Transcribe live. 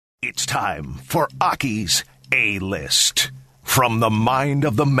It's time for Aki's A-List. From the mind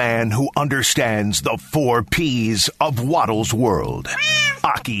of the man who understands the 4 Ps of Waddle's world.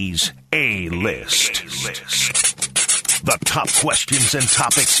 Aki's A-List. The top questions and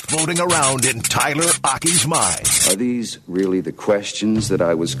topics floating around in Tyler Aki's mind. Are these really the questions that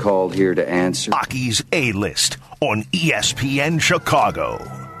I was called here to answer? Aki's A-List on ESPN Chicago.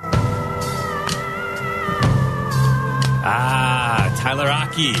 Tyler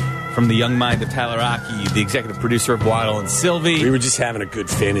Aki from the young mind of Tyler Aki, the executive producer of Waddle and Sylvie. We were just having a good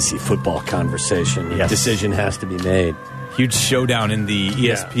fantasy football conversation. Yes. Decision has to be made. Huge showdown in the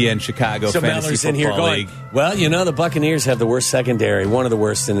ESPN Chicago so Fantasy Meller's Football in here going, League. well, you know, the Buccaneers have the worst secondary, one of the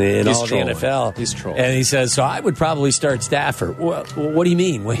worst in all trolling. the NFL. He's trolling. And he says, so I would probably start Stafford. Well, what do you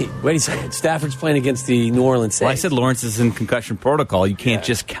mean? Wait a second. Stafford's playing against the New Orleans Saints. Well, I said Lawrence is in concussion protocol. You can't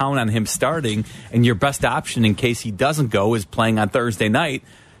just count on him starting, and your best option in case he doesn't go is playing on Thursday night.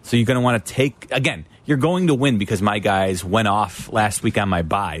 So you're going to want to take, again, you're going to win because my guys went off last week on my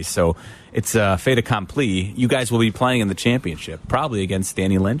bye. So it's a fait accompli. You guys will be playing in the championship, probably against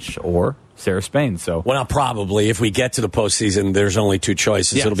Danny Lynch or Sarah Spain. So, well, probably. If we get to the postseason, there's only 2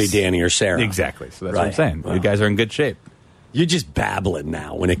 choices. Yes. It'll be Danny or Sarah. Exactly. So that's what I'm saying. Well, you guys are in good shape. You're just babbling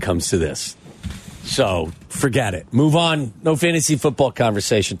now when it comes to this. So forget it. Move on. No fantasy football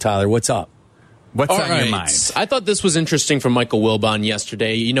conversation, Tyler. What's up? What's All on right. your mind? I thought this was interesting from Michael Wilbon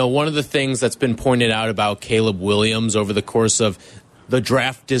yesterday. You know, one of the things that's been pointed out about Caleb Williams over the course of the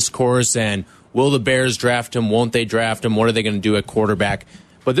draft discourse and will the Bears draft him? Won't they draft him? What are they going to do at quarterback?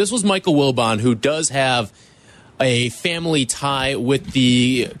 But this was Michael Wilbon, who does have a family tie with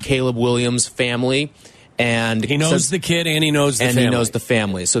the Caleb Williams family. And he knows the kid and he knows the family. And he knows the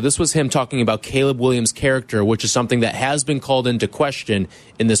family. So this was him talking about Caleb Williams' character, which is something that has been called into question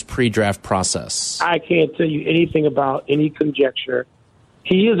in this pre-draft process. I can't tell you anything about any conjecture.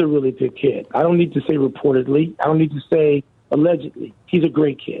 He is a really good kid. I don't need to say reportedly. I don't need to say allegedly. He's a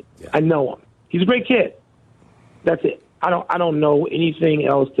great kid. Yeah. I know him. He's a great kid. That's it. I don't know anything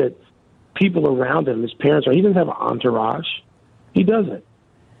else that people around him, his parents are. He doesn't have an entourage. He doesn't.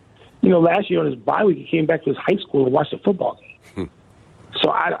 You know, last year on his bye week, he came back to his high school and watched a football game.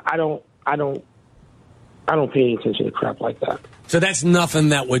 So I don't pay any attention to crap like that. So that's nothing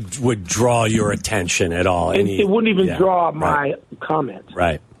that would draw your attention at all. And it wouldn't even draw my comment.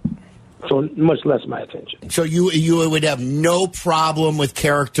 Right. So much less my attention. So you would have no problem with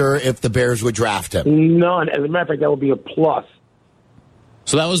character if the Bears would draft him? None. As a matter of fact, that would be a plus.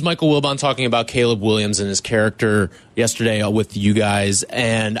 So that was Michael Wilbon talking about Caleb Williams and his character yesterday with you guys.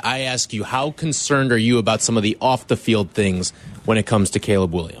 And I ask you, how concerned are you about some of the off-the-field things when it comes to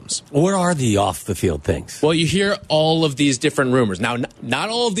Caleb Williams? What are the off-the-field things? Well, you hear all of these different rumors. Now, not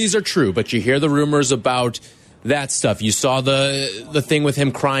all of these are true, but you hear the rumors about that stuff. You saw the thing with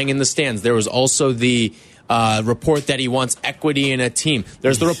him crying in the stands. There was also the report that he wants equity in a team.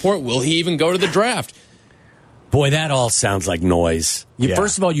 There's the report, will he even go to the draft? Boy, that all sounds like noise.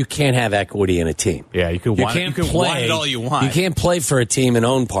 First of all, you can't have equity in a team. Yeah, you can want it all you want. You can't play for a team and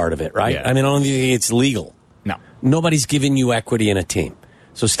own part of it, right? Yeah. I mean, I don't think it's legal. No. Nobody's giving you equity in a team.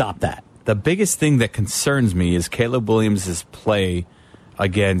 So stop that. The biggest thing that concerns me is Caleb Williams' play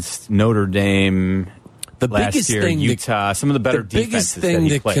against Notre Dame last year, Utah, some of the better defenses The biggest thing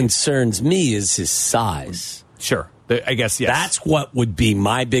that played. concerns me is his size. Sure. I guess, yes. That's what would be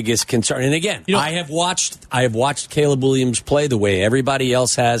my biggest concern. And again, I have watched Caleb Williams play the way everybody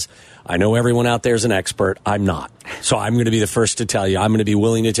else has. I know everyone out there is an expert. I'm not. So I'm going to be the first to tell you. I'm going to be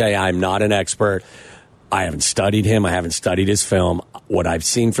willing to tell you I'm not an expert. I haven't studied him. I haven't studied his film. What I've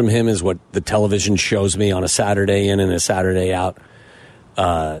seen from him is what the television shows me on a Saturday in and a Saturday out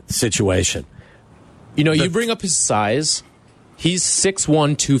situation. You know, you bring up his size. He's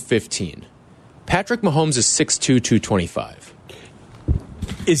 6'1", 215. Patrick Mahomes is 6'2", 225.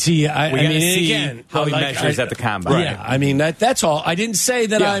 Is he? I mean, again, how he measures at the combine. Right. Yeah, I mean that's all. I didn't say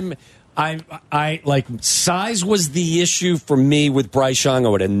that I like size was the issue for me with Bryce Young. I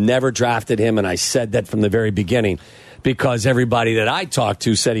would have never drafted him, and I said that from the very beginning because everybody that I talked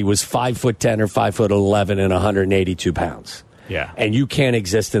to said he was 5'10" or 5'11" and 182 pounds. Yeah, and you can't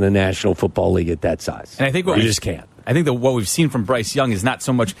exist in the National Football League at that size. And I think you just can't. I think that what we've seen from Bryce Young is not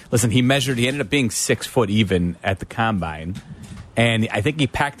so much. Listen, he ended up being 6 foot even at the combine, and I think he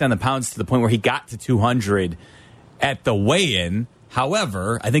packed on the pounds to the point where he got to 200 at the weigh-in.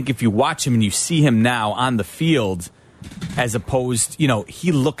 However, I think if you watch him and you see him now on the field, as opposed,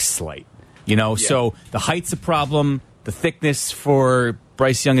 he looks slight. So the height's a problem. The thickness for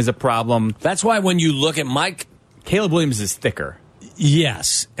Bryce Young is a problem. That's why when you look at Caleb Williams is thicker.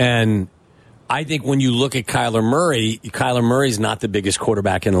 Yes, and I think when you look at Kyler Murray's not the biggest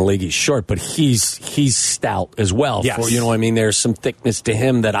quarterback in the league. He's short, but he's stout as well. Yes. You know what I mean? There's some thickness to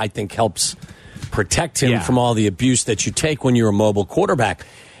him that I think helps protect him from all the abuse that you take when you're a mobile quarterback.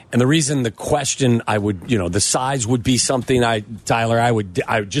 And the reason the question the size would be something I would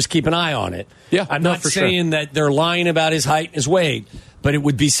just keep an eye on it. Yeah, I'm not saying that they're lying about his height and his weight, but it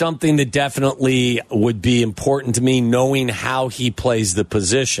would be something that definitely would be important to me, knowing how he plays the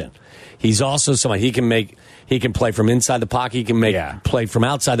position. He's also somebody he can play from inside the pocket, he can play from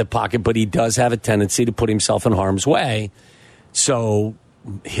outside the pocket, but he does have a tendency to put himself in harm's way. So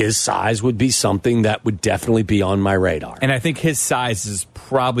his size would be something that would definitely be on my radar. And I think his size is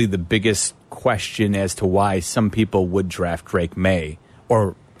probably the biggest question as to why some people would draft Drake May.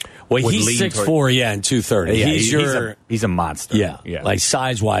 He's 6'4", and 230. Yeah, he's a monster. Yeah. Like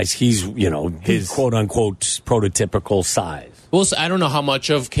size-wise, he's, his quote-unquote prototypical size. Well, so I don't know how much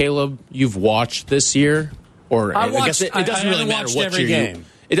of Caleb you've watched this year. I guess it doesn't really matter what every game.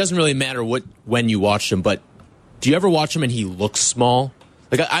 It doesn't really matter when you watched him, but do you ever watch him and he looks small?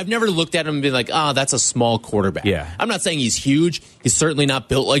 Like, I've never looked at him and been like, that's a small quarterback. Yeah. I'm not saying he's huge. He's certainly not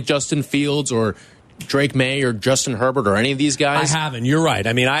built like Justin Fields or Drake May or Justin Herbert or any of these guys. I haven't. You're right.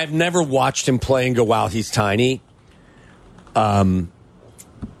 I mean, I've never watched him play and go, wow, he's tiny.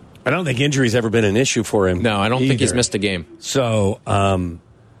 I don't think injury's ever been an issue for him. No, I don't think he's missed a game. So,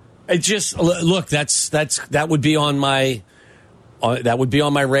 it just look. That would be on my. That would be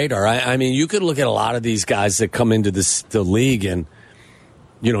on my radar. I mean, you could look at a lot of these guys that come into the league, and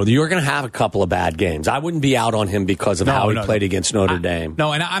you're going to have a couple of bad games. I wouldn't be out on him because of how he played against Notre Dame.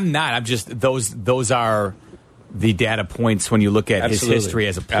 No, and I'm not. I'm just those are the data points when you look at his history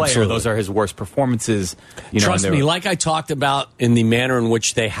as a player. Absolutely. Those are his worst performances. Trust me, like I talked about in the manner in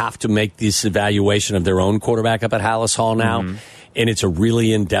which they have to make this evaluation of their own quarterback up at Hallis Hall now. Mm-hmm. And it's a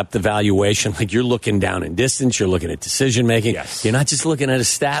really in-depth evaluation. Like, you're looking down in distance, you're looking at decision-making. Yes. You're not just looking at a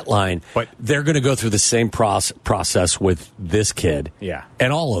stat line. But they're going to go through the same process with this kid. Yeah.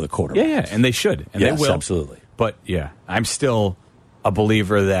 And all of the quarterbacks. Yeah, and they should. And yes, they will. Absolutely. But, I'm still a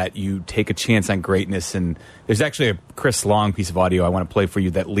believer that you take a chance on greatness. And there's actually a Chris Long piece of audio I want to play for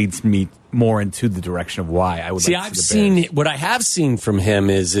you that leads me more into the direction of why I would like to see the Bears. What I have seen from him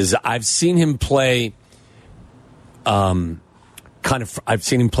is I've seen him play I've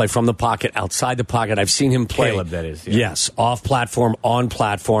seen him play from the pocket, outside the pocket. I've seen him play. Caleb, that is. Yeah. Yes, off platform, on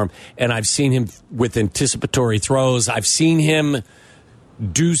platform. And I've seen him with anticipatory throws. I've seen him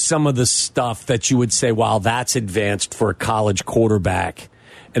do some of the stuff that you would say, wow, that's advanced for a college quarterback.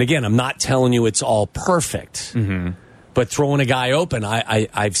 And again, I'm not telling you it's all perfect. Mm-hmm. But throwing a guy open,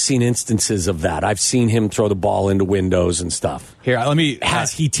 I've seen instances of that. I've seen him throw the ball into windows and stuff.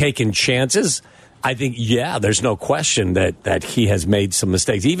 Has he taken chances? I think, there's no question that he has made some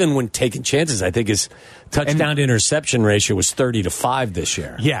mistakes. Even when taking chances, I think his touchdown to interception ratio was 30-5 this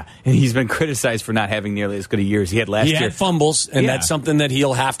year. Yeah, and he's been criticized for not having nearly as good a year as he had last year. He had fumbles, and that's something that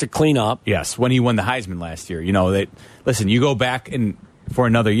he'll have to clean up. Yes, when he won the Heisman last year. Listen, you go back, and for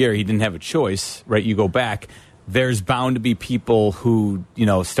another year, he didn't have a choice, right? You go back, there's bound to be people who,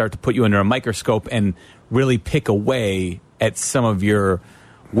 start to put you under a microscope and really pick away at some of your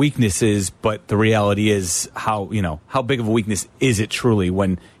weaknesses, but the reality is how big of a weakness is it truly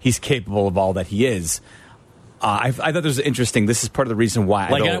when he's capable of all that he is. I thought this was interesting. This is part of the reason why.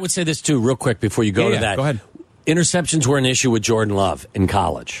 I would say this too, real quick, before you go to that. Go ahead. Interceptions were an issue with Jordan Love in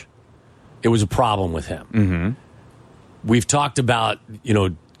college. It was a problem with him. Mm-hmm. We've talked about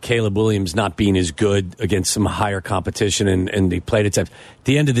Caleb Williams not being as good against some higher competition, and he played at times. At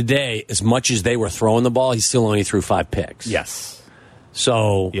the end of the day, as much as they were throwing the ball, he still only threw 5 picks. Yes.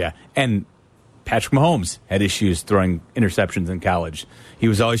 So and Patrick Mahomes had issues throwing interceptions in college. He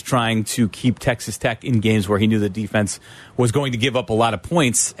was always trying to keep Texas Tech in games where he knew the defense was going to give up a lot of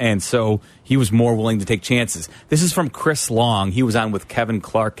points, and so he was more willing to take chances. This is from Chris Long. He was on with Kevin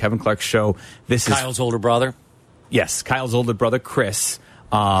Clark's show. This is Kyle's older brother? Yes, Kyle's older brother, Chris.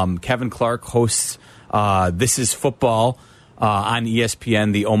 Kevin Clark hosts This Is Football on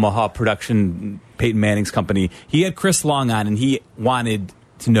ESPN, the Omaha production, Peyton Manning's company. He had Chris Long on, and he wanted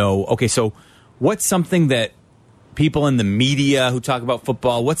to know, okay, so what's something that people in the media who talk about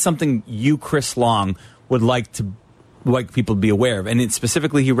football, what's something you, Chris Long, would like people to be aware of? And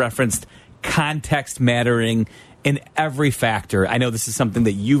specifically, he referenced context mattering in every factor. I know this is something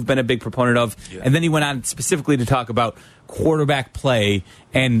that you've been a big proponent of. Yeah. And then he went on specifically to talk about quarterback play.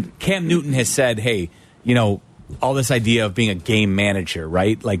 And Cam Newton has said, hey, all this idea of being a game manager,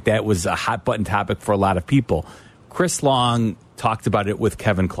 right? Like, that was a hot button topic for a lot of people. Chris Long talked about it with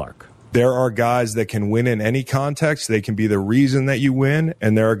Kevin Clark. there are guys that can win in any context. They can be the reason that you win.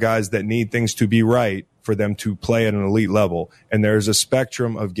 And there are guys that need things to be right for them to play at an elite level. And there's a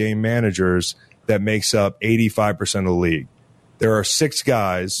spectrum of game managers that makes up 85% of the league. There are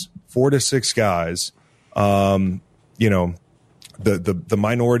 4 to 6 guys, the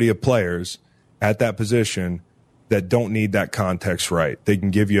minority of players at that position that don't need that context right. They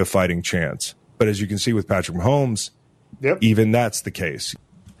can give you a fighting chance. But as you can see with Patrick Mahomes, even that's the case.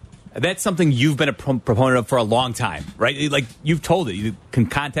 That's something you've been a proponent of for a long time, right? Like you've told it,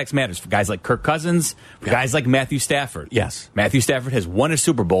 context matters for guys like Kirk Cousins, for guys like Matthew Stafford. Yes. Matthew Stafford has won a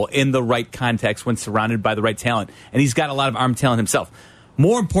Super Bowl in the right context when surrounded by the right talent, and he's got a lot of arm talent himself.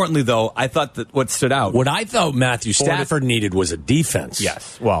 More importantly, though, I thought that what stood out... What I thought Matthew Stafford needed was a defense.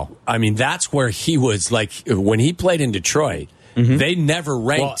 Yes, well... I mean, that's where he was, like, when he played in Detroit... Mm-hmm. They never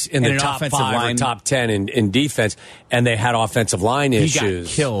ranked in the top 5 or top 10 in defense, and they had offensive line issues. He got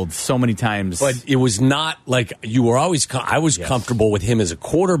killed so many times. But it was not like you were always I was comfortable with him as a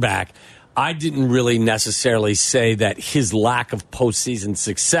quarterback. I didn't really necessarily say that his lack of postseason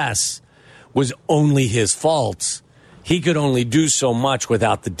success was only his fault. He could only do so much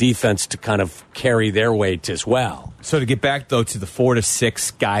without the defense to kind of carry their weight as well. So to get back, though, to the 4 to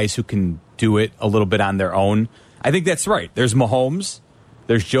 6 guys who can do it a little bit on their own, I think that's right. There's Mahomes,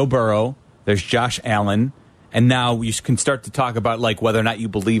 there's Joe Burrow, there's Josh Allen, and now you can start to talk about like whether or not you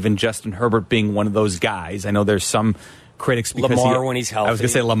believe in Justin Herbert being one of those guys. I know there's some critics because Lamar when he's healthy. I was going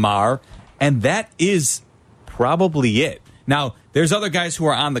to say Lamar, and that is probably it. Now, there's other guys who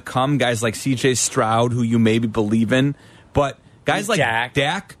are on the come, guys like C.J. Stroud, who you maybe believe in, but guys like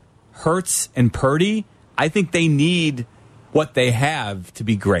Dak, Hurts, and Purdy, I think they need what they have to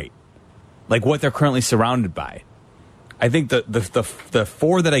be great, like what they're currently surrounded by. I think the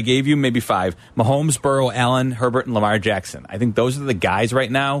 4 that I gave you, maybe 5, Mahomes, Burrow, Allen, Herbert, and Lamar Jackson. I think those are the guys right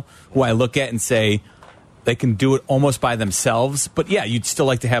now who I look at and say they can do it almost by themselves. But, yeah, you'd still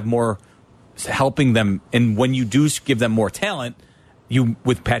like to have more helping them. And when you do give them more talent,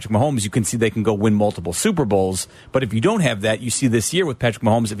 with Patrick Mahomes, you can see they can go win multiple Super Bowls. But if you don't have that, you see this year with Patrick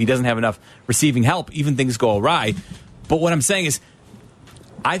Mahomes, if he doesn't have enough receiving help, even things go awry. But what I'm saying is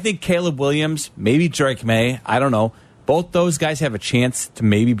I think Caleb Williams, maybe Drake May, I don't know, both those guys have a chance to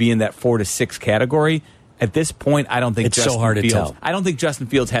maybe be in that 4 to 6 category. At this point, I don't think it's so hard to tell. I don't think Justin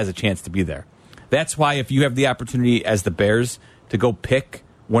Fields has a chance to be there. That's why if you have the opportunity as the Bears to go pick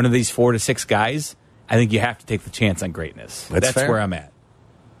one of these 4 to 6 guys, I think you have to take the chance on greatness. That's fair. where I'm at.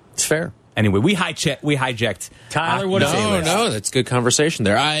 It's fair. Anyway, we hijacked. Tyler, what is it? No, that's good conversation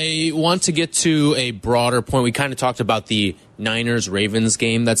there. I want to get to a broader point. We kind of talked about the Niners-Ravens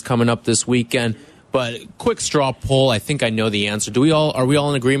game that's coming up this weekend. But quick straw poll, I think I know the answer. Are we all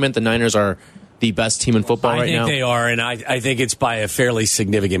in agreement the Niners are the best team in football right now? I think they are, and I think it's by a fairly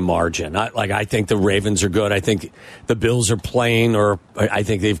significant margin. I think the Ravens are good. I think the Bills are playing, or I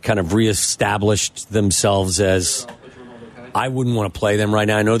think they've kind of reestablished themselves as. I wouldn't want to play them right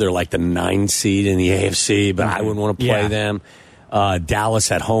now. I know they're like the 9 seed in the AFC, but I wouldn't want to play them.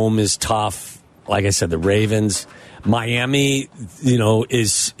 Dallas at home is tough. Like I said, the Ravens. Miami,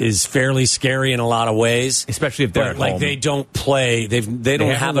 is fairly scary in a lot of ways, especially if they're at home. They don't play. They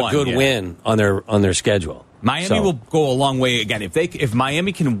don't have a good win on their schedule. Miami will go a long way again if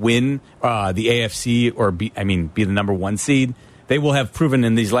Miami can win the AFC or be the number 1 seed. They will have proven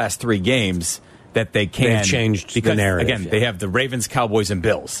in these last 3 games that they can. They've changed the narrative. Again, they have the Ravens, Cowboys, and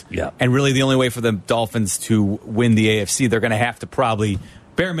Bills. Yeah, and really the only way for the Dolphins to win the AFC, they're going to have to probably.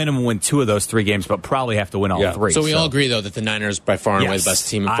 Bare minimum win 2 of those 3 games, but probably have to win all 3. So we all agree, though, that the Niners by far and away the best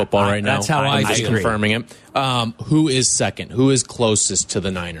team in football right now. That's how I'm just confirming it. Who is second? Who is closest to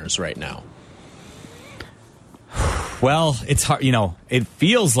the Niners right now? Well, it's hard. It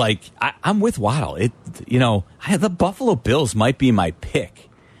feels like I'm with Waddle. The Buffalo Bills might be my pick,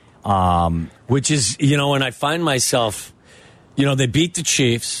 which is and I find myself, they beat the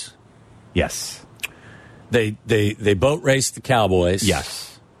Chiefs. Yes. They boat raced the Cowboys. Yes.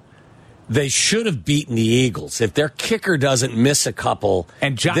 They should have beaten the Eagles. If their kicker doesn't miss a couple,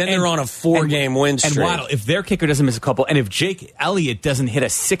 then they're on a 4-game win streak. And Waddle, if their kicker doesn't miss a couple, and if Jake Elliott doesn't hit a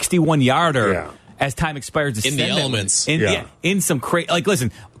 61-yarder as time expires, in the elements, in some crazy.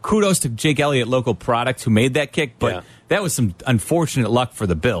 Listen, kudos to Jake Elliott, local product, who made that kick, but that was some unfortunate luck for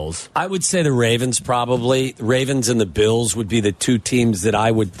the Bills. I would say the Ravens probably. The Ravens and the Bills would be the 2 teams that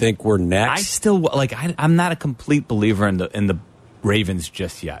I would think were next. I still I'm not a complete believer in the Ravens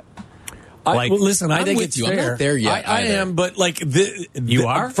just yet. Listen, I think it's fair. I'm not there yet. I am, but you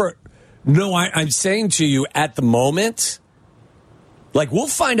are. I'm saying to you at the moment. We'll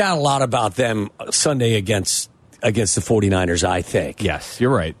find out a lot about them Sunday against against the 49ers, I think. Yes, you're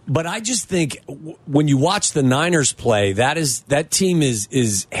right. But I just think when you watch the Niners play, that team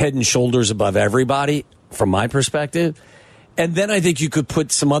is head and shoulders above everybody from my perspective. And then I think you could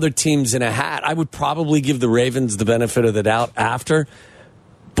put some other teams in a hat. I would probably give the Ravens the benefit of the doubt after.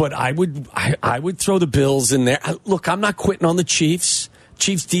 But I would throw the Bills in there. Look, I'm not quitting on the Chiefs.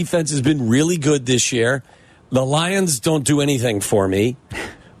 Chiefs defense has been really good this year. The Lions don't do anything for me.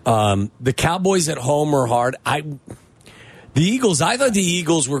 The Cowboys at home are hard. The Eagles, I thought the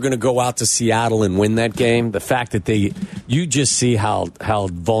Eagles were going to go out to Seattle and win that game. The fact that you just see how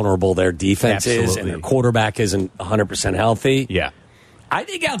vulnerable their defense is and their quarterback isn't 100% healthy. Yeah. I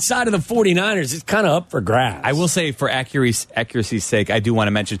think outside of the 49ers, it's kind of up for grabs. I will say, for accuracy's sake, I do want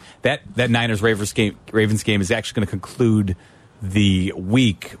to mention that Niners-Ravens game is actually going to conclude the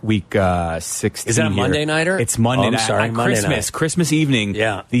week 16. Is that a Monday nighter? It's Monday night. Sorry, Monday night. Christmas evening.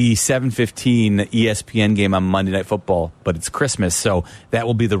 Yeah. The 7:15 ESPN game on Monday Night Football, but it's Christmas, so that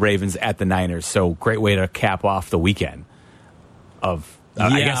will be the Ravens at the Niners. So great way to cap off the weekend of.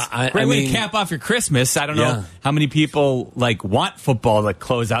 Great way to cap off your Christmas. I don't know how many people want football to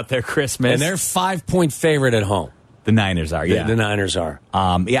close out their Christmas. And they're 5-point favorite at home. The Niners are, yeah. The Niners are.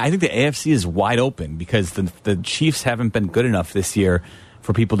 I think the AFC is wide open because the Chiefs haven't been good enough this year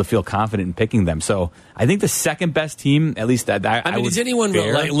for people to feel confident in picking them. So I think the second best team, at least that I mean, does anyone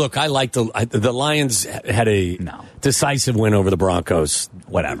look? I like the Lions had a decisive win over the Broncos.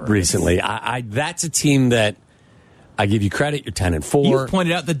 Whatever recently. That's a team that. I give you credit. You're 10-4. You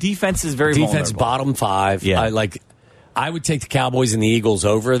pointed out the defense is very vulnerable. Bottom 5. Yeah. I would take the Cowboys and the Eagles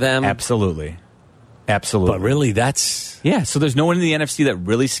over them. Absolutely. But really, that's so there's no one in the NFC that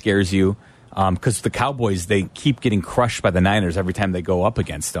really scares you because the Cowboys, they keep getting crushed by the Niners every time they go up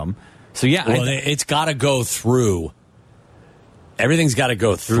against them. So it's got to go through. Everything's got to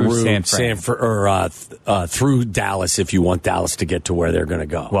go through through Dallas if you want Dallas to get to where they're going to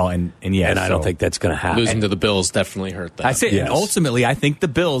go. Well, and I don't think that's going to happen. Losing to the Bills definitely hurt that. I say, and ultimately, I think the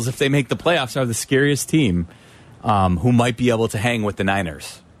Bills, if they make the playoffs, are the scariest team who might be able to hang with the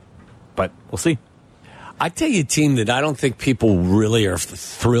Niners. But we'll see. I tell you a team that I don't think people really are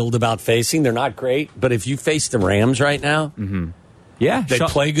thrilled about facing. They're not great, but if you face the Rams right now, yeah, they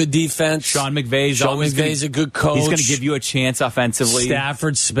play good defense. Sean McVay's a good coach. He's going to give you a chance offensively.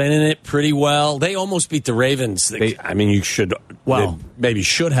 Stafford's spinning it pretty well. They almost beat the Ravens. You should maybe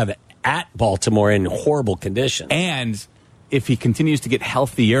should have at Baltimore in horrible conditions. And if he continues to get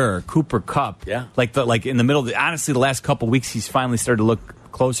healthier, Cooper Kupp, in the middle. Honestly, the last couple weeks, he's finally started to look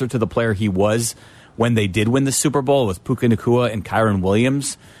closer to the player he was when they did win the Super Bowl with Puka Nacua and Kyren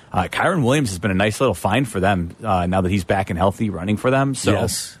Williams. Kyren Williams has been a nice little find for them now that he's back and healthy running for them. So,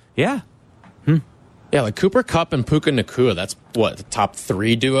 yeah, Cooper Kupp and Puka Nacua, that's the top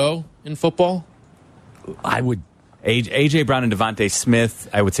 3 duo in football? I would. A.J. Brown and Devontae Smith.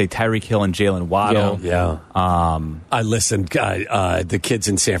 I would say Tyreek Hill and Jalen Waddle. Yeah. I listened. The kids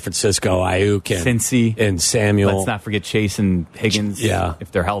in San Francisco, Ayuk and Cincy and Samuel. Let's not forget Chase and Higgins. Yeah,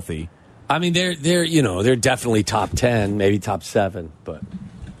 if they're healthy. I mean, they're definitely top 10, maybe top 7. But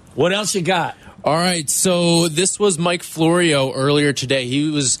what else you got? All right, so this was Mike Florio earlier today. He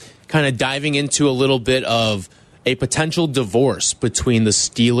was kind of diving into a little bit of a potential divorce between the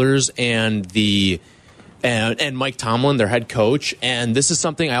Steelers and Mike Tomlin, their head coach. And this is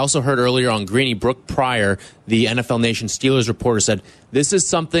something I also heard earlier on Greeny. Brooke Pryor, the NFL Nation Steelers reporter, said this is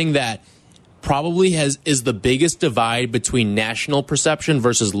something that probably is the biggest divide between national perception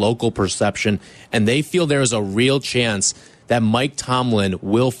versus local perception. And they feel there is a real chance that Mike Tomlin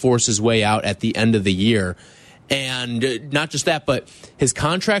will force his way out at the end of the year. And not just that, but his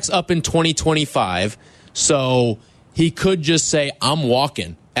contract's up in 2025. So he could just say, I'm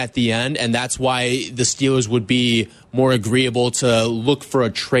walking at the end. And that's why the Steelers would be more agreeable to look for a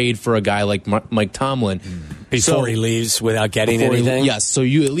trade for a guy like Mike Tomlin. Before he leaves without getting anything? Yes, so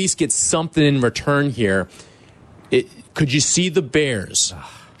you at least get something in return here. Could you see the Bears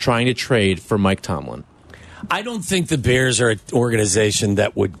trying to trade for Mike Tomlin? I don't think the Bears are an organization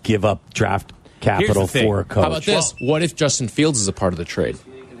that would give up draft capital for a coach. How about this? What if Justin Fields is a part of the trade?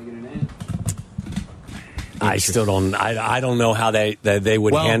 I still don't. I don't know how they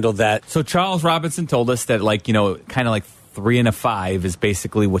would handle that. So Charles Robinson told us that, kind of 3 and a 5 is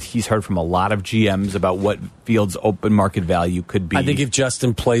basically what he's heard from a lot of GMs about what Fields' open market value could be. I think if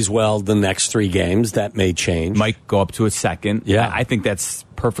Justin plays well the next 3 games, that may change. Might go up to a second. Yeah, I think that's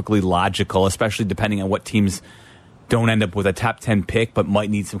perfectly logical, especially depending on what teams don't end up with a top 10 pick, but might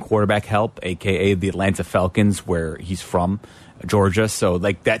need some quarterback help, a.k.a. the Atlanta Falcons, where he's from. Georgia, so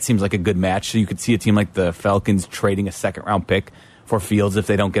that seems like a good match. So you could see a team like the Falcons trading a second-round pick for Fields if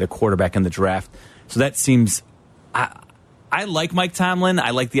they don't get a quarterback in the draft. So that seems I like Mike Tomlin. I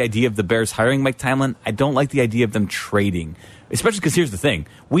like the idea of the Bears hiring Mike Tomlin. I don't like the idea of them trading, especially because here's the thing.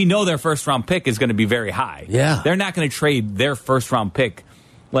 We know their first-round pick is going to be very high. Yeah. They're not going to trade their first-round pick.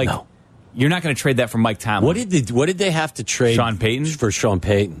 No. You're not going to trade that for Mike Tomlin. What did they have to trade? Sean Payton? For Sean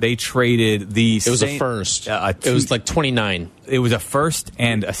Payton. They traded the... It was a first. It was like 29. It was a first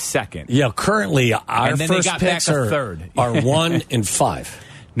and a second. Yeah, currently our first picks are third. Are 1 and 5.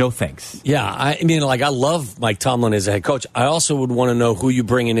 No thanks. Yeah, I mean, I love Mike Tomlin as a head coach. I also would want to know who you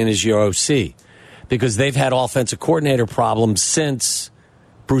bringing in as your OC, because they've had offensive coordinator problems since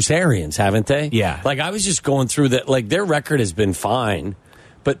Bruce Arians, haven't they? Yeah. I was just going through that. Their record has been fine,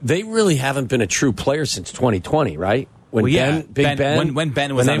 but they really haven't been a true player since 2020, right? When Big Ben when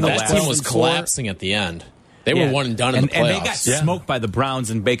Ben was on the that team was collapsing at the end. They were one and done in the playoffs. And they got smoked by the Browns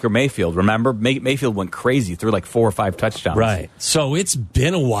and Baker Mayfield. Remember? Mayfield went crazy, threw like 4 or 5 touchdowns. Right. So it's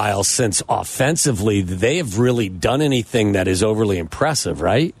been a while since offensively they have really done anything that is overly impressive,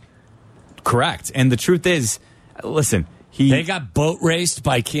 right? Correct. And the truth is, listen, they got boat raced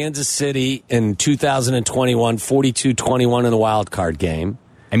by Kansas City in 2021, 42-21 in the wild card game.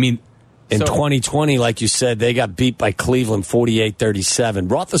 I mean, in 2020, like you said, they got beat by Cleveland 48-37.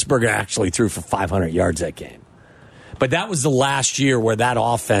 Roethlisberger actually threw for 500 yards that game. But that was the last year where that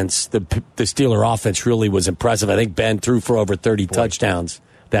offense, the Steeler offense, really was impressive. I think Ben threw for over 30 touchdowns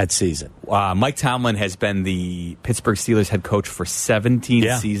that season. Mike Tomlin has been the Pittsburgh Steelers head coach for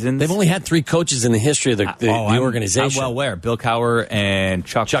 17 seasons. They've only had 3 coaches in the history of the organization. I'm well aware. Bill Cowher and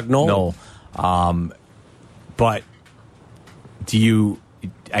Chuck Noll. But do you...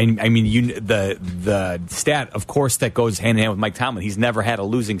 I mean, the stat, of course, that goes hand in hand with Mike Tomlin. He's never had a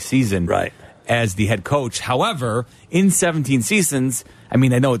losing season as the head coach. However, in 17 seasons, I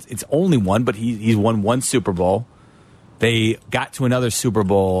mean, I know it's only one, but he's won 1 Super Bowl. They got to another Super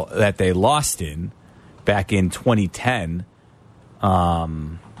Bowl that they lost in back in 2010. They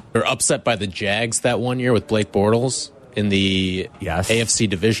were upset by the Jags that one year with Blake Bortles in the AFC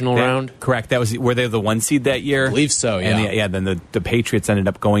divisional round. Correct. Were they the 1 seed that year? I believe so, yeah. And then the Patriots ended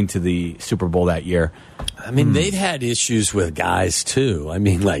up going to the Super Bowl that year. I mean, they've had issues with guys, too. I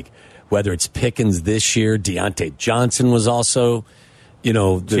mean, whether it's Pickens this year, Deontay Johnson was also,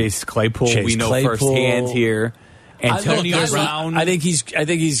 Chase Claypool, we know firsthand here. Antonio Brown. I think he's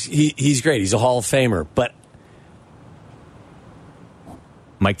great. He's a Hall of Famer. But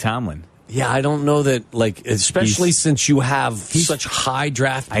Mike Tomlin. Yeah, I don't know that, especially since you have such high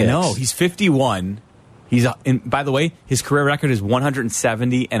draft picks. I know. He's 51. By the way, his career record is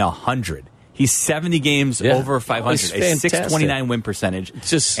 170 and 100. He's 70 games over 500, a 629 win percentage,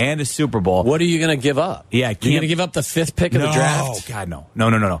 and a Super Bowl. What are you going to give up? Yeah, you're going to give up the 5th pick of the draft? Oh, God,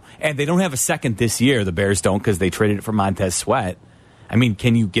 no. And they don't have a second this year. The Bears don't, because they traded it for Montez Sweat. I mean,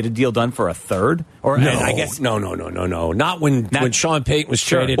 can you get a deal done for a third? Or no, I guess no. Not when Sean Payton was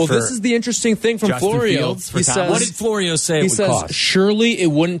traded. Well, for this is the interesting thing from Justin Florio. Fields He says, what did Florio say it would cost? Surely it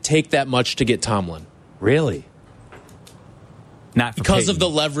wouldn't take that much to get Tomlin. Really? Not for because Payton. of the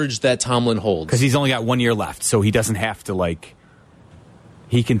leverage that Tomlin holds. Because he's only got 1 year left, so he doesn't have to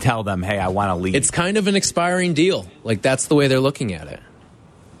he can tell them, "Hey, I want to leave." It's kind of an expiring deal. That's the way they're looking at it.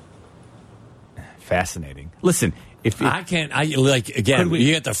 Fascinating. Listen. You get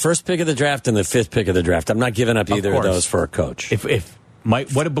the 1st pick of the draft and the 5th pick of the draft. I'm not giving up either of those for a coach.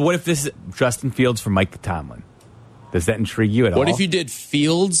 What if this is Justin Fields for Mike Tomlin? Does that intrigue you at all? What if you did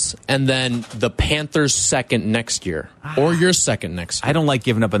Fields and then the Panthers' 2nd next year, or your 2nd next year? I don't like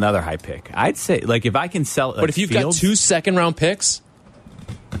giving up another high pick. I'd say if I can sell, but if you've Fields, got 2 second-round picks,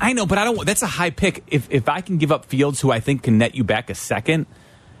 I know, but I don't. That's a high pick. If I can give up Fields, who I think can net you back a second,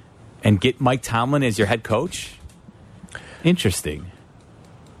 and get Mike Tomlin as your head coach. Interesting.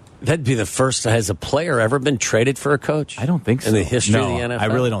 That'd be the first. Has a player ever been traded for a coach? I don't think so. In the history of the NFL? I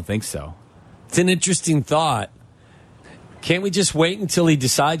really don't think so. It's an interesting thought. Can't we just wait until he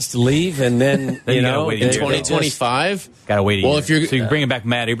decides to leave and then, in 2025? Got to wait a year. If you're, so you can bring back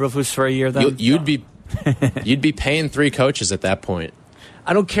Matt Eberflus for a year then? You'd be paying 3 coaches at that point.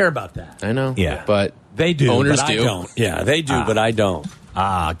 I don't care about that. I know. Yeah. But they do. Owners but do. I don't. Yeah, they do, but I don't.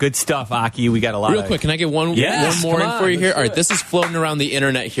 Good stuff, Aki. We got a lot Real quick, can I get one more in for you here? All right, this is floating around the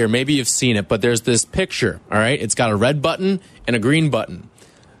internet here. Maybe you've seen it, but there's this picture, all right? It's got a red button and a green button.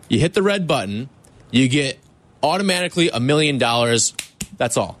 You hit the red button, you get automatically $1 million.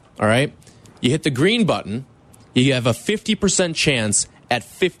 That's all right? You hit the green button, you have a 50% chance at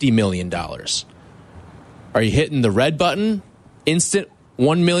 $50 million. Are you hitting the red button? Instant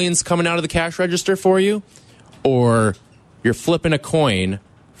 $1 million's coming out of the cash register for you? Or you're flipping a coin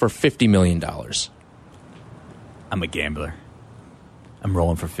for $50 million? I'm a gambler. I'm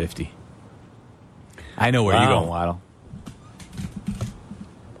rolling for 50. I know where you're going, Waddle.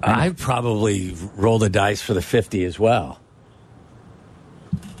 I'd probably roll the dice for the 50 as well.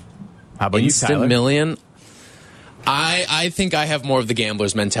 How about Instant you, Tyler? million? I think I have more of the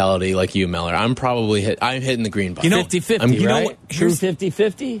gambler's mentality like you, Miller. I'm hitting the green button. 50-50, right? True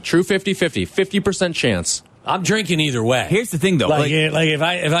 50-50? True 50-50. 50% chance. I'm drinking either way. Here's the thing, though.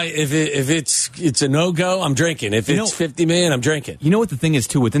 If it's a no-go, I'm drinking. If it's 50 million, I'm drinking. You know what the thing is,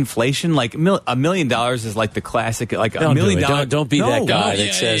 too? With inflation, like $1 million is like the classic. Like $1 million. Don't be that guy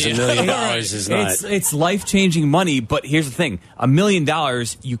that says $1 million is not. It's life-changing money, but here's the thing. $1 million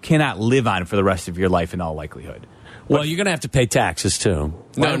you cannot live on for the rest of your life in all likelihood. Well, you're going to have to pay taxes, too.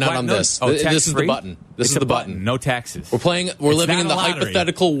 No, not on this. Oh, this is the button. This is the button. No taxes. We're living in the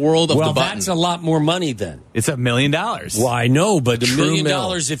hypothetical world of the button. Well, that's a lot more money then. It's $1 million. Well, I know, but $1 million,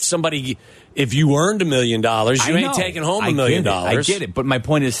 if you earned $1 million, you ain't taking home $1 million. I get it, but my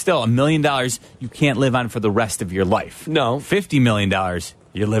point is still $1 million you can't live on for the rest of your life. No. $50 million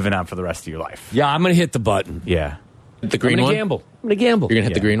you're living on for the rest of your life. Yeah, I'm going to hit the button. Yeah. The green I'm one? I'm going to gamble. You're going to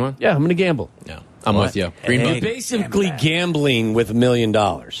hit the green one? Yeah, I'm going to gamble. Yeah. I'm with you. Green You're button? basically gambling with $1 million.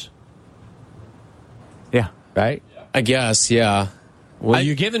 Yeah. Right? I guess, yeah. Well,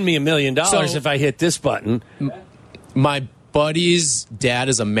 you're giving me $1 million if I hit this button. My buddy's dad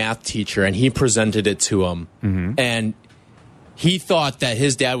is a math teacher, and he presented it to him. Mm-hmm. And he thought that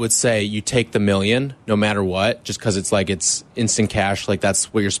his dad would say, you take the $1 million no matter what, just because it's like it's instant cash, like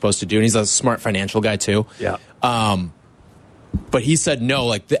that's what you're supposed to do. And he's a smart financial guy, too. Yeah. But he said no.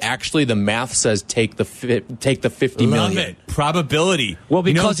 Like the math says take the 50 million. Love it. Probability. Well,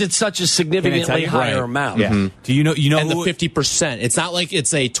 because it's such a significantly higher amount. Yeah. Mm-hmm. Do you know? And the 50%. It's not like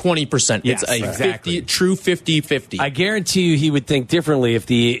it's a 20%. Yes, it's a exactly. true 50-50. I guarantee you, he would think differently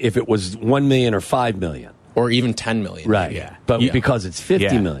if it was 1 million or 5 million, or even 10 million. right? Yeah. But because it's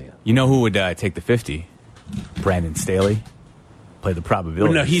 50 million. You know who would take the 50? Brandon Staley. Play the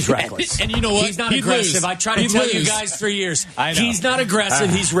probability. No, he's reckless. And you know what? He's not He'd aggressive. lose. I tried to He'd tell lose. you guys for years. I know. He's not aggressive.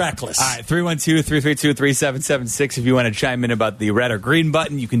 He's reckless. All right, 312-332-3776. If you want to chime in about the red or green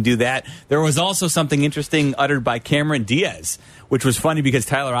button, you can do that. There was also something interesting uttered by Cameron Diaz, which was funny because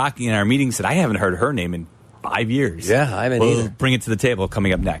Tyler Aki in our meeting said, I haven't heard her name in 5 years. Yeah, I haven't either. Bring it to the table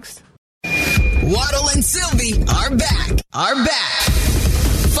coming up next. Waddle and Sylvie are back.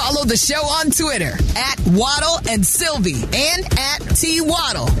 Follow the show on Twitter at Waddle and Sylvie and at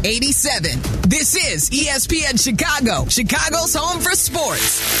TWaddle87. This is ESPN Chicago, Chicago's home for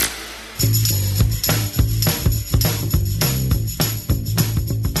sports.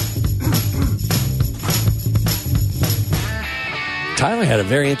 Tyler had a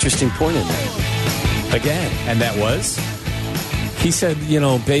very interesting point in there. Again. And that was? He said,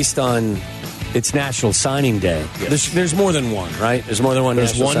 based on it's National Signing Day. Yes. There's more than one, right? There's more than one.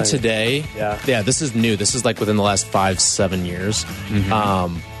 There's National one Signing today. Yeah. This is new. This is like within the last 5-7 years.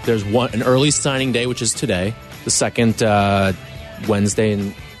 Mm-hmm. There's an early signing day, which is today. The second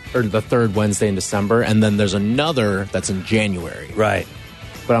Wednesday or the third Wednesday in December, and then there's another that's in January. Right.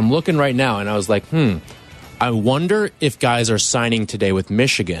 But I'm looking right now, and I was like, I wonder if guys are signing today with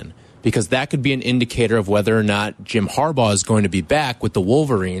Michigan, because that could be an indicator of whether or not Jim Harbaugh is going to be back with the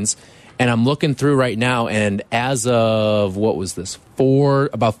Wolverines. And I'm looking through right now, and as of, what was this,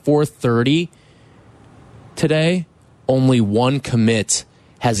 about 4:30 today, only one commit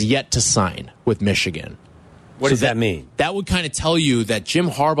has yet to sign with Michigan. What does that mean? That would kind of tell you that Jim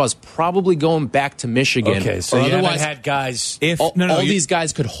Harbaugh's probably going back to Michigan. Okay, so you haven't had guys... These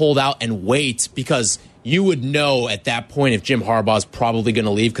guys could hold out and wait, because you would know at that point if Jim Harbaugh's probably going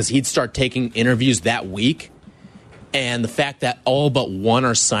to leave, because he'd start taking interviews that week. And the fact that all but one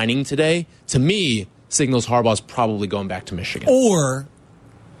are signing today, to me, signals Harbaugh's probably going back to Michigan. Or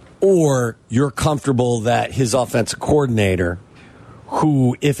you're comfortable that his offensive coordinator,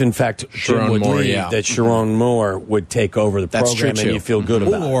 who, if in fact Jim would leave, that Sharon Moore would take over the program, and you feel good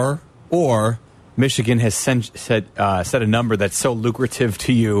about it. Or Michigan has set a number that's so lucrative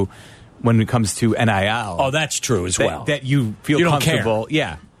to you when it comes to NIL. Oh, that's true as well. That you feel comfortable.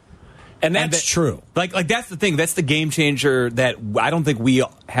 Yeah. And that's true. Like that's the thing. That's the game changer that I don't think we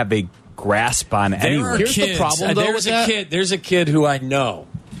have a grasp on anywhere. Here's the problem, though. There's a kid who I know.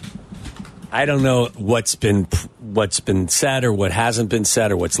 I don't know what's been said or what hasn't been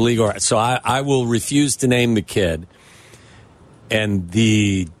said or what's legal. So I will refuse to name the kid and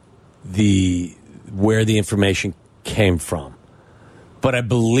the where the information came from. But I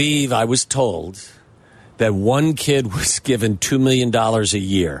believe I was told that one kid was given $2 million a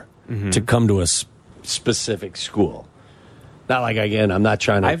year to come to a specific school. Not like, again, I'm not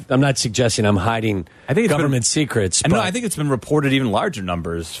suggesting I'm hiding government secrets. No, I think it's been reported even larger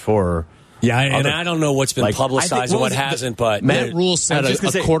numbers for Yeah, and I don't know what's been publicized and what hasn't, but Matt Rule said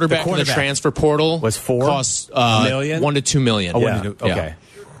a quarterback in the transfer portal was costs $1 million? $1 to $2 million. Okay.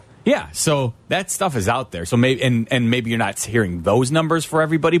 Yeah, so that stuff is out there. So maybe and maybe you're not hearing those numbers for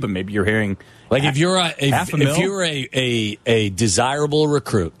everybody, but maybe you're hearing if you're a desirable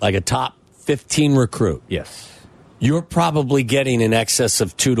recruit, like a top 15 recruit, yes, you're probably getting in excess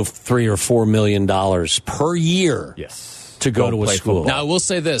of $2 to $3 or $4 million per year. Yes, to go to a school. Now I will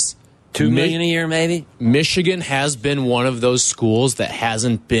say this: $2 million a year, maybe. Michigan has been one of those schools that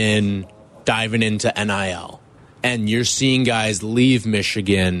hasn't been diving into NIL. And you're seeing guys leave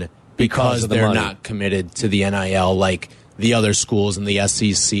Michigan because they're money. not committed to the NIL like the other schools in the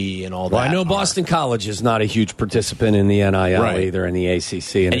SEC and all that. Well, I know Boston College is not a huge participant in the NIL either in the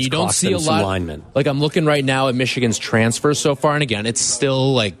ACC, and it's you don't see a some lot. linemen. Like I'm looking right now at Michigan's transfers so far, and again, it's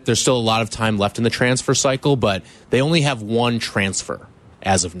still like there's still a lot of time left in the transfer cycle, but they only have one transfer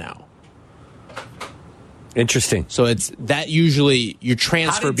as of now. Interesting. So it's that usually you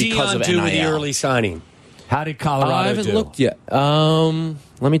transfer because of do NIL. with the early signing? How did Colorado I haven't do? looked yet.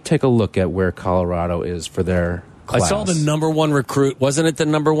 Let me take a look at where Colorado is for their class. I saw the number one recruit. Wasn't it the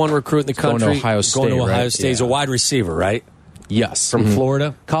number one recruit in the country? Going to Ohio State. Going to Ohio right? State. He's a wide receiver, right? Yes. From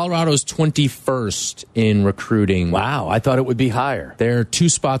Florida? Colorado's 21st in recruiting. Wow. I thought it would be higher. They're 2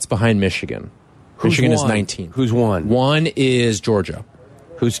 spots behind Michigan. Michigan is 19. Who's one? One is Georgia.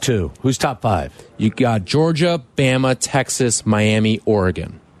 Who's 2? Who's top 5? You got Georgia, Bama, Texas, Miami,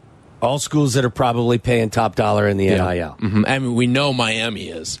 Oregon. All schools that are probably paying top dollar in the NIL. Mm-hmm. I mean, we know Miami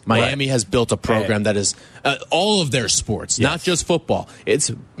is. Miami has built a program that is all of their sports, not just football.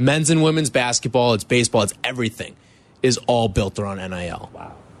 It's men's and women's basketball. It's baseball. It's everything is all built around NIL.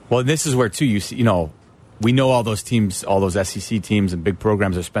 Wow. Well, this is where, too, we know all those teams, all those SEC teams and big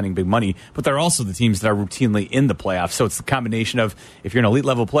programs are spending big money, but they're also the teams that are routinely in the playoffs. So it's the combination of if you're an elite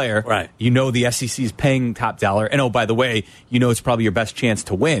level player, right. The SEC is paying top dollar. And, oh, by the way, it's probably your best chance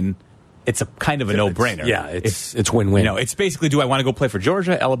to win. It's a kind of a no-brainer. It's win-win. It's basically, do I want to go play for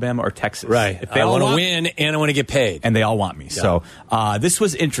Georgia, Alabama, or Texas? Right. If they I want to win and I want to get paid. And they all want me. Yeah. So this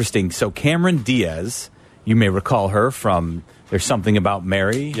was interesting. So Cameron Diaz, you may recall her from There's Something About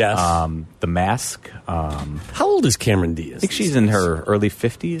Mary. Yes. The Mask. How old is Cameron Diaz? I think she's in her early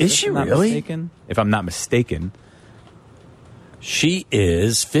 50s. Is she really? If I'm not mistaken. She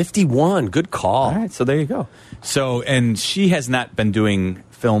is 51. Good call. All right, so there you go. So, and she has not been doing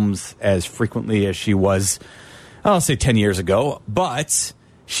films as frequently as she was, I'll say 10 years ago, but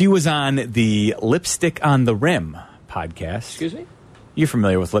she was on the Lipstick on the Rim podcast. Excuse me? You're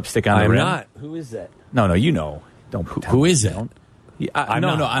familiar with Lipstick on the Rim? I'm not. Who is that? No, you know. Don't. Who is it? I'm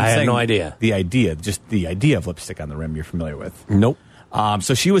I have no idea. The idea of Lipstick on the Rim you're familiar with. Nope.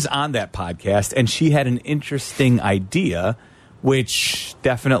 So she was on that podcast, and she had an interesting idea, which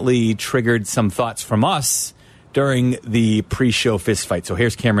definitely triggered some thoughts from us during the pre-show fist fight. So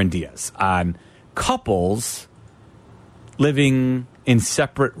here's Cameron Diaz on couples living in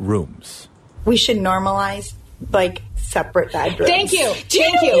separate rooms. We should normalize, separate bedrooms. Thank you.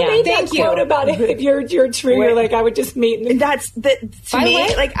 Thank you. You made Thank that you. quote about it. If you're true, you're like, I would just meet. That's to me.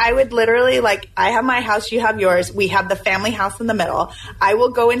 I would literally I have my house, you have yours. We have the family house in the middle. I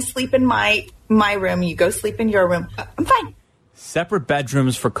will go and sleep in my room. You go sleep in your room. I'm fine. Separate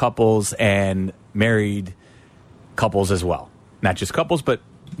bedrooms for couples and married couples as well. Not just couples, but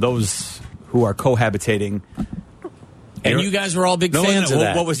those who are cohabitating. And you guys were all big fans of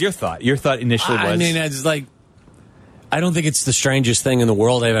that. What was your thought? Your thought initially was... I mean, it's I don't think it's the strangest thing in the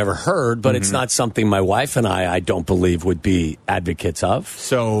world I've ever heard, but it's not something my wife and I don't believe, would be advocates of.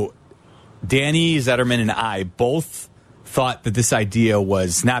 So Danny Zetterman and I both thought that this idea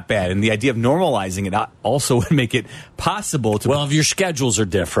was not bad, and the idea of normalizing it also would make it possible to... Well, if your schedules are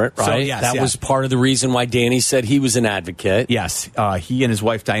different, right? So, yes, that was part of the reason why Danny said he was an advocate. Yes. He and his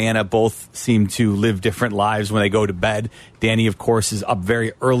wife, Diana, both seem to live different lives when they go to bed. Danny, of course, is up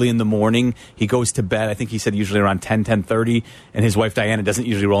very early in the morning. He goes to bed, I think he said usually around 10:30, and his wife, Diana, doesn't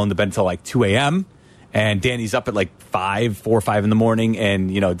usually roll into bed until 2 a.m., and Danny's up at 4 or 5 in the morning,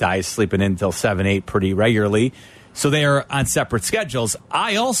 and, Di's sleeping in until 7, 8 pretty regularly. So they are on separate schedules.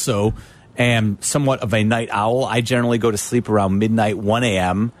 I also am somewhat of a night owl. I generally go to sleep around midnight, 1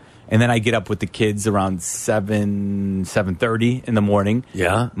 a.m., and then I get up with the kids around 7:30 in the morning.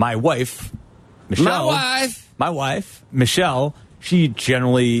 Yeah. My wife, Michelle, she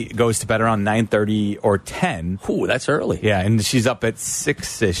generally goes to bed around 9:30 or 10. Ooh, that's early. Yeah, and she's up at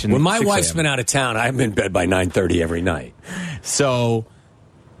 6-ish. When my wife's been out of town, I'm in bed by 9:30 every night. So,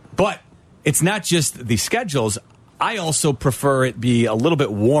 but it's not just the schedules. I also prefer it be a little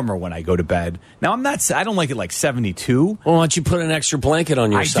bit warmer when I go to bed. Now, I don't like it like 72. Well, why don't you put an extra blanket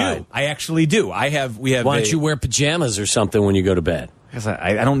on your side? I do. I actually do. We have. Why don't you wear pajamas or something when you go to bed? Because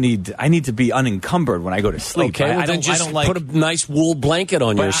I need to be unencumbered when I go to sleep. Okay, well, then just put a nice wool blanket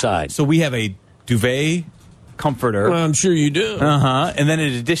on your side. So we have a duvet comforter. Well, I'm sure you do. And then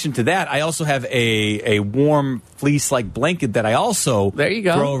in addition to that, I also have a warm fleece-like blanket that I also there you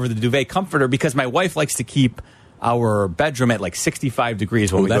go. throw over the duvet comforter because my wife likes to keep our bedroom at like 65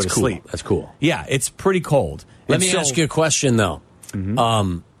 degrees when we go to sleep. That's cool. Yeah, it's pretty cold. Let me ask you a question, though.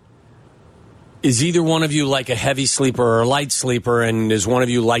 Mm-hmm. Is either one of you like a heavy sleeper or a light sleeper, and does one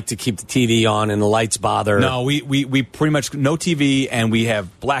of you like to keep the TV on and the lights bother? No, we pretty much no TV, and we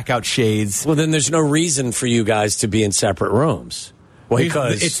have blackout shades. Well, then there's no reason for you guys to be in separate rooms. Well,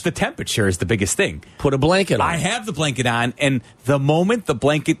 because it's the temperature is the biggest thing. Put a blanket on. I have the blanket on, and the moment the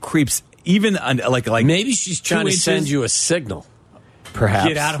blanket creeps, even like maybe she's trying to send you a signal. Perhaps.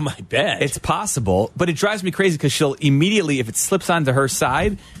 Get out of my bed. It's possible, but it drives me crazy because she'll immediately, if it slips onto her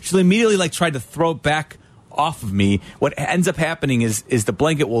side, she'll immediately like try to throw it back off of me. What ends up happening is the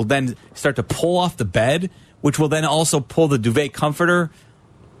blanket will then start to pull off the bed, which will then also pull the duvet comforter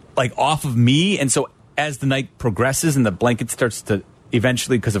like off of me. And so as the night progresses and the blanket starts to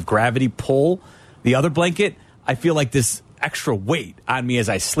eventually, because of gravity, pull the other blanket, I feel like this extra weight on me as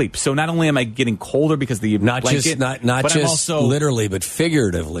I sleep. So not only am I getting colder because the blanket, not just also, literally, but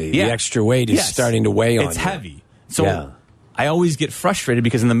figuratively, the extra weight is starting to weigh on you. It's heavy. So I always get frustrated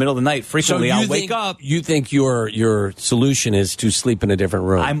because in the middle of the night, frequently I'll wake up. You think your solution is to sleep in a different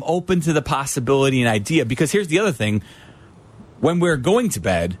room? I'm open to the possibility and idea because here's the other thing. When we're going to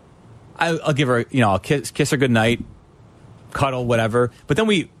bed, I'll give her, I'll kiss her goodnight, cuddle, whatever. But then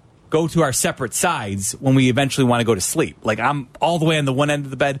we go to our separate sides when we eventually want to go to sleep. Like I'm all the way on the one end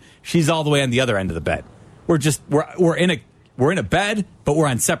of the bed, she's all the way on the other end of the bed. We're in a bed, but we're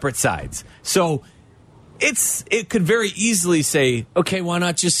on separate sides. So it could very easily say, okay, why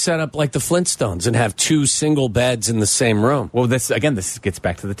not just set up like the Flintstones and have two single beds in the same room? Well, this gets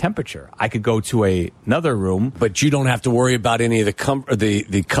back to the temperature. I could go to another room, but you don't have to worry about any of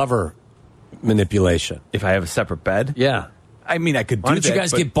the cover manipulation if I have a separate bed. Yeah. I mean, I could do that. Why don't you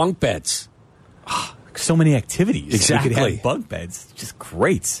guys get bunk beds? So many activities. Exactly. We could have bunk beds. Just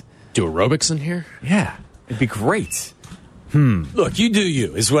great. Do aerobics in here? Yeah. It'd be great. Look, you do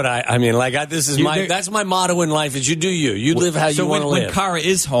you is what I mean. Like that's my motto in life: is you do you. You live how you want to live. When Cara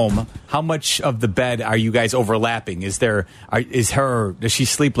is home, how much of the bed are you guys overlapping? Does she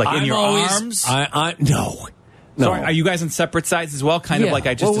sleep like in your arms? No. So are you guys on separate sides as well? Kind of like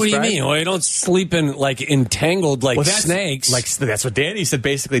I just described? What do you mean? Well, you don't sleep in like entangled like snakes. Like that's what Danny said.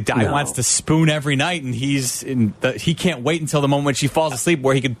 Basically, Di wants to spoon every night, and he can't wait until the moment when she falls asleep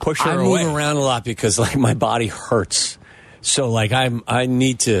where he can push her away. I move around a lot because like my body hurts. So like I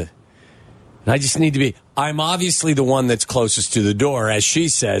just need to be. I'm obviously the one that's closest to the door, as she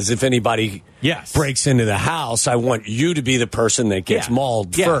says. If anybody breaks into the house, I want you to be the person that gets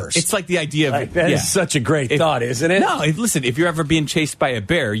mauled first. It's like the idea of that is such a great thought, isn't it? No, listen. If you're ever being chased by a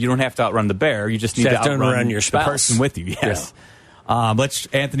bear, you don't have to outrun the bear. You just need to outrun your spouse. The person with you. Yes. Yeah.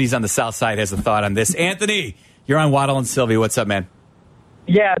 Anthony's on the south side has a thought on this. Anthony, you're on Waddle and Sylvie. What's up, man?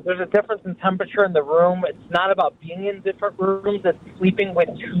 Yeah, there's a difference in temperature in the room. It's not about being in different rooms. It's sleeping with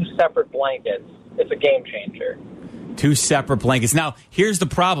two separate blankets. It's a game changer. Two separate blankets. Now, here's the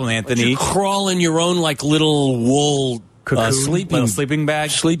problem, Anthony. You crawl in your own like little wool sleeping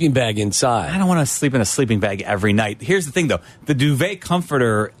bag? Sleeping bag inside. I don't want to sleep in a sleeping bag every night. Here's the thing, though. The duvet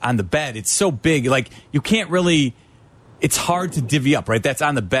comforter on the bed, it's so big. Like, you can't really... It's hard to divvy up, right? That's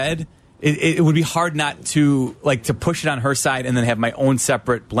on the bed. It would be hard not to push it on her side and then have my own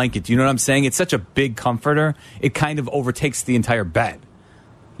separate blanket. Do you know what I'm saying? It's such a big comforter. It kind of overtakes the entire bed.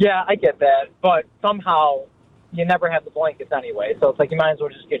 Yeah, I get that. But somehow you never have the blankets anyway. So it's like you might as well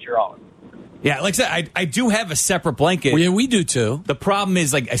just get your own. Yeah, like I said, I do have a separate blanket. Well, yeah, we do too. The problem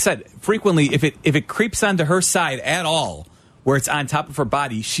is, like I said, frequently if it creeps onto her side at all, where it's on top of her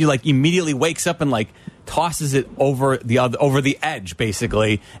body, she like immediately wakes up and like tosses it over the edge,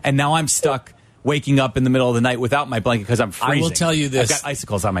 basically. And now I'm stuck waking up in the middle of the night without my blanket because I'm freezing. I will tell you this. I've got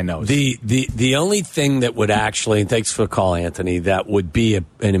icicles on my nose. The only thing that would actually, and thanks for the call, Anthony, that would be an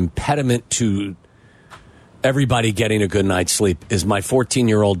impediment to everybody getting a good night's sleep is my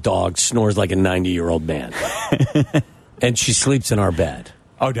 14-year-old dog snores like a 90-year-old man. And she sleeps in our bed.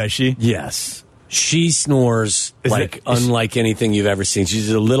 Oh, does she? Yes. She snores unlike anything you've ever seen.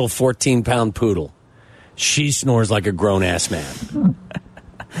 She's a little 14-pound poodle. She snores like a grown-ass man.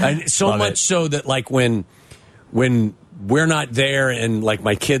 And so much so that, like, when we're not there and like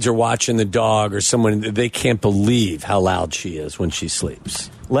my kids are watching the dog or someone, they can't believe how loud she is when she sleeps.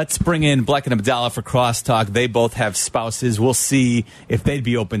 Let's bring in Bleck and Abdallah for crosstalk. They both have spouses. We'll see if they'd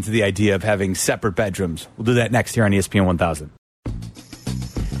be open to the idea of having separate bedrooms. We'll do that next here on ESPN 1000.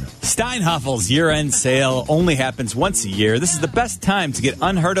 Steinhoffel's year-end sale only happens once a year. This is the best time to get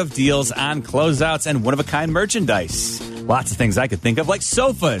unheard-of deals on closeouts and one-of-a-kind merchandise. Lots of things I could think of, like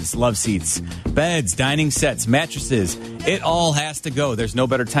sofas, love seats, beds, dining sets, mattresses. It all has to go. There's no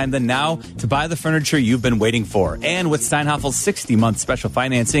better time than now to buy the furniture you've been waiting for. And with Steinhoffel's 60-month special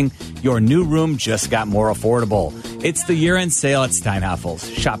financing, your new room just got more affordable. It's the year-end sale at Steinhoffel's.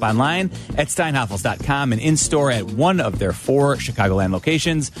 Shop online at steinhoffels.com and in-store at one of their 4 Chicagoland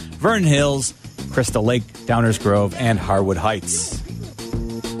locations, Vernon Hills, Crystal Lake, Downers Grove, and Harwood Heights.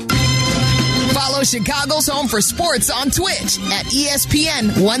 Follow Chicago's Home for Sports on Twitch at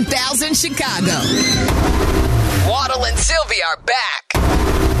ESPN 1000 Chicago. Waddle and Sylvie are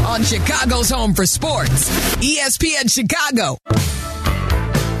back on Chicago's Home for Sports, ESPN Chicago.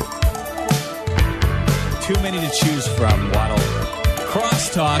 Too many to choose from, Waddle.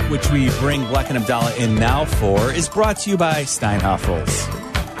 Crosstalk, which we bring Bleck and Abdallah in now for, is brought to you by Steinhoffel's.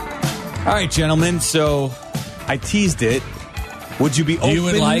 All right, gentlemen, so I teased it. Would you be open? You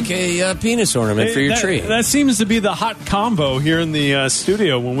would like a penis ornament for your tree. That seems to be the hot combo here in the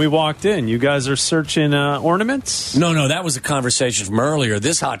studio when we walked in. You guys are searching ornaments? No, that was a conversation from earlier.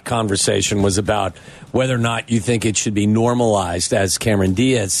 This hot conversation was about whether or not you think it should be normalized, as Cameron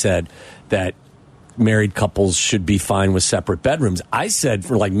Diaz said, that married couples should be fine with separate bedrooms. I said,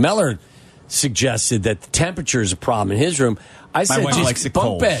 Meller suggested that the temperature is a problem in his room. I said, wife likes it bunk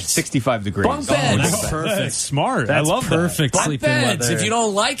cold. beds. 65 degrees. Bunk beds. That's perfect. That's smart. That's I love perfect that. sleeping Bunk beds. weather. If you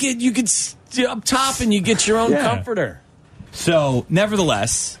don't like it, you can up top and you get your own comforter. So,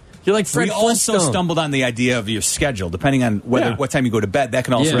 nevertheless, you're like Fred we also Flintstone. stumbled on the idea of your schedule, depending on what time you go to bed. That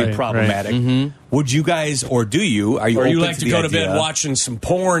can also be problematic. Right. Mm-hmm. Would you guys, or do you? Are you? Or open you like to the go to idea? bed watching some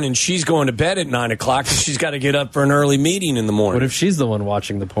porn, and she's going to bed at 9 o'clock because she's got to get up for an early meeting in the morning. What if she's the one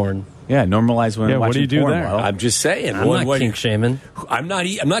watching the porn? Yeah, normalize when watching what do you do porn, there? Waddle. I'm just saying. I'm not kink shaming. I'm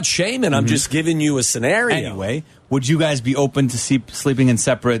not shaming. I'm just giving you a scenario. Anyway, would you guys be open to sleeping in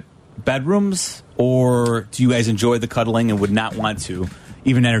separate bedrooms, or do you guys enjoy the cuddling and would not want to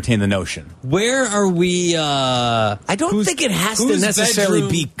even entertain the notion? Where are we? I don't think it has to necessarily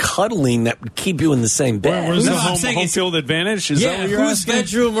be cuddling that would keep you in the same bed. Where's the home field advantage? Is that what you're whose asking?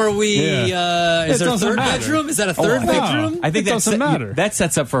 bedroom are we? Is there a third matter. bedroom? Is that a third bedroom? I think it doesn't matter. That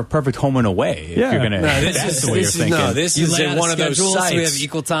sets up for a perfect home and away. If you're gonna, that's the way you're thinking. This You is lay out one a of those schedule sites. so we have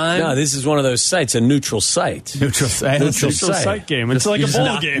equal time? No, this is one of those sites, a neutral site. Neutral site. Neutral site game. It's like You a just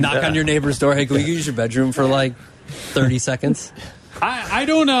bowl game. knock on your neighbor's door. Hey, can we use your bedroom for like 30 seconds? I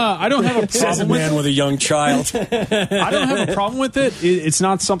don't have a Says a problem with man it. with a young child. I don't have a problem with it. It's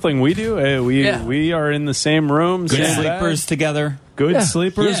not something we do. We are in the same room. Good same sleepers bed. together. Good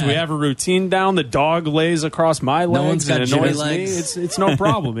sleepers. Yeah. We have a routine down. The dog lays across my legs one's got and jitty annoys me. legs. It's no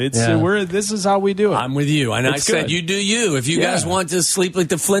problem. It's this is how we do it. I'm with you. And I It's said, good. you do you. If you guys want to sleep like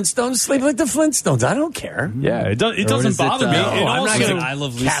the Flintstones, sleep like the Flintstones. I don't care. Yeah, it doesn't bother me. No, It I'm not also- going to I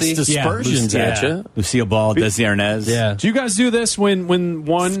Love cast Lucy? aspersions at you. Lucille Ball, Desi Arnaz. Yeah. Do you guys do this when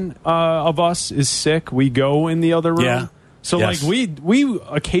one of us is sick? We go in the other room. Yeah. So Yes. like we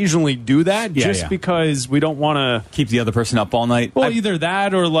occasionally do that just because we don't want to Keep the other person up all night. Well, either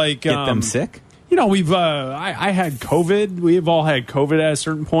that or like get them sick. You know, we've I had COVID. We've all had COVID at a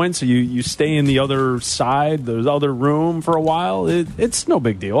certain point. So you stay in the other side, the other room for a while. It's no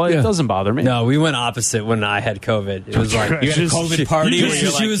big deal. It doesn't bother me. No, we went opposite when I had COVID. It was like You had a COVID party. you where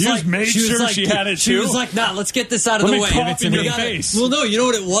just- you're you like, just made sure she had it She too? was like, "Nah, let's get this out of Let the me way." cough in We your got- face. Well, no, you know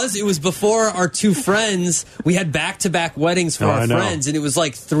what it was? It was before our two friends. We had back-to-back weddings for Oh, our I know. friends, and it was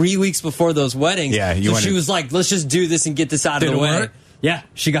like 3 weeks before those weddings. Yeah, you so went she in- was like, "Let's just do this and get this out of Did the it way." work? Yeah,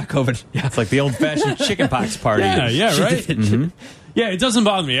 she got COVID. Yeah, it's like the old-fashioned chickenpox party. Yeah, right. Yeah, it doesn't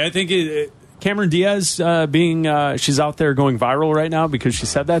bother me. I think Cameron Diaz she's out there going viral right now because she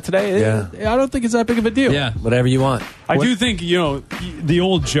said that today. I don't think it's that big of a deal. Yeah, whatever you want. I do think, the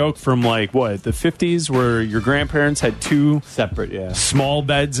old joke from like the 50s where your grandparents had two separate, small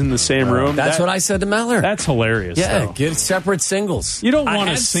beds in the same room. That's what I said to Meller. That's hilarious. Yeah, though. get separate singles. You don't I want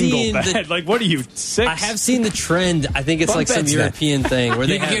a have single seen bed. Like, what are you, 6? I have seen the trend. I think it's Bunk like some beds European thing where You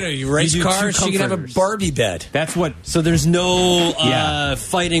they can have get a race you do car. two She can have a comforters. Barbie bed. That's what. So there's no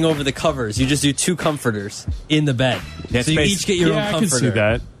fighting over the covers. You just do two comforters in the bed. That's so you each get your own I can comforter. see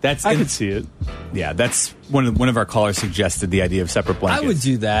that. I in- could see it. Yeah, that's one of our callers suggested the idea of separate blankets. I would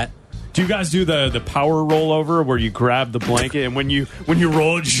do that. Do you guys do the power rollover where you grab the blanket and when you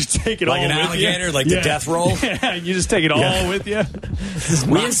roll it, you just take it like all an with alligator, you? like the death roll? Yeah, you just take it all with you.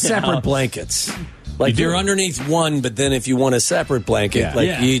 We have separate blankets. Like you're underneath one, but then if you want a separate blanket,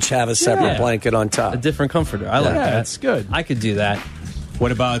 you each have a separate blanket on top. A different comforter. I like that. That's good. I could do that.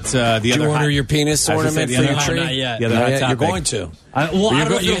 What about the other? Did you order your penis ornament for your tree? Not yet. The other hot topic. You're going to. I don't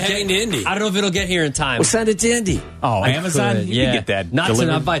know if you're it'll heading to Indy. I don't know if it'll get here in time. Well, send it to Indy. Oh, Amazon? You can get that Not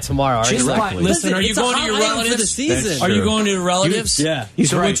delivered. Not by tomorrow. Listen, are you going to your relatives? The season. Are you going to your relatives? Yeah.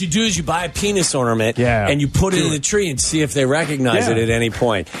 So what you do is you buy a penis ornament and you put it in the tree and see if they recognize it at any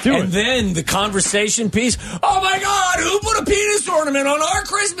point. Then the conversation piece, oh my God, who put a penis ornament on our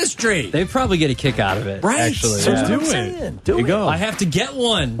Christmas tree? They probably get a kick out of it. Right. Actually. So do it. Do it. Go. I have to get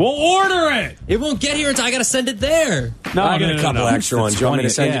one. We'll order it. It won't get here until I got to send it there. No, I got a couple extra ones. You want me to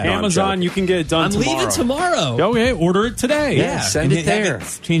send you? Amazon, you can get it done I'm tomorrow. leaving tomorrow. Okay, order it today. Yeah, send it there.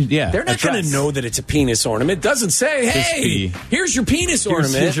 They're not going to know that it's a penis ornament. It doesn't say, hey, here's your penis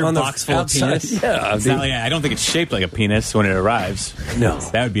ornament. Here's your on the box full of penis. Yeah, I don't think it's shaped like a penis when it arrives. No.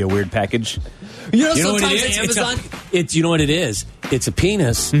 That would be a weird package. You know what it is? Amazon... You know what it is? It's a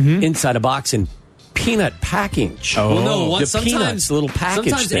penis inside a box in peanut package. Oh. Well, no, sometimes peanuts, little package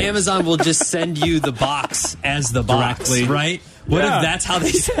sometimes things. Amazon will just send you the box as the box, directly, right? What if that's how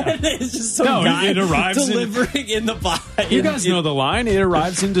they send it? It's just some guy it arrives delivering in the box. You guys know the line. It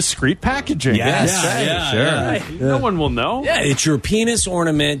arrives in discreet packaging. Yes, sure. No one will know. Yeah, it's your penis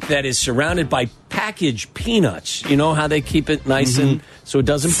ornament that is surrounded by packaged peanuts. You know how they keep it nice and so it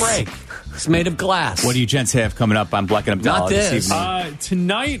doesn't break. It's made of glass. What do you gents have coming up on Black and Abdallah Not this. evening?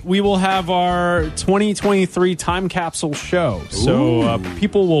 Tonight we will have our 2023 time capsule show. So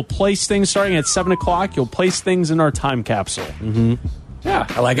people will place things starting at 7 o'clock. You'll place things in our time capsule. Yeah,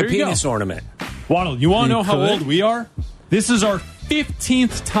 I like a there you penis go. ornament. Waddle, you want to know how old we are? This is our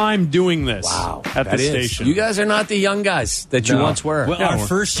 15th time doing this at the station. You guys are not the young guys that you once were. Well, our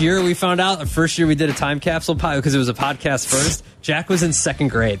first year we found out, we did a time capsule because it was a podcast first. Jack was in second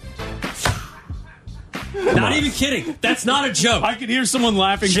grade. Not even kidding. That's not a joke. I could hear someone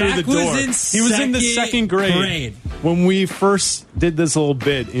laughing Jack through the door. He was in the second grade when we first did this little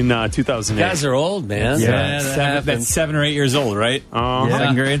bit in 2008. You guys are old, man. Yeah, that's 7 or 8 years old, right?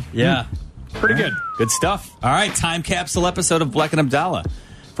 Second grade? Yeah. Pretty good. Good stuff. All right, time capsule episode of Black and Abdallah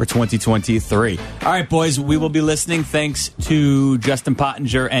for 2023. All right, boys, we will be listening. Thanks to Justin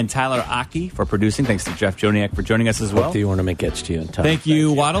Pottinger and Tyler Aki for producing. Thanks to Jeff Joniak for joining us as well. Hope the ornament gets to you in time. Thank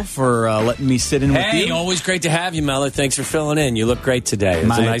you, Waddle, for letting me sit in with you. Hey, always great to have you, Mellor. Thanks for filling in. You look great today.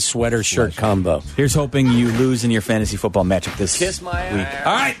 It's a nice sweater-shirt combo. Here's hoping you lose in your fantasy football matchup this Kiss my week. ass.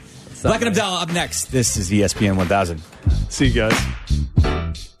 All right, Black and Abdallah up next. This is ESPN 1000. See you guys.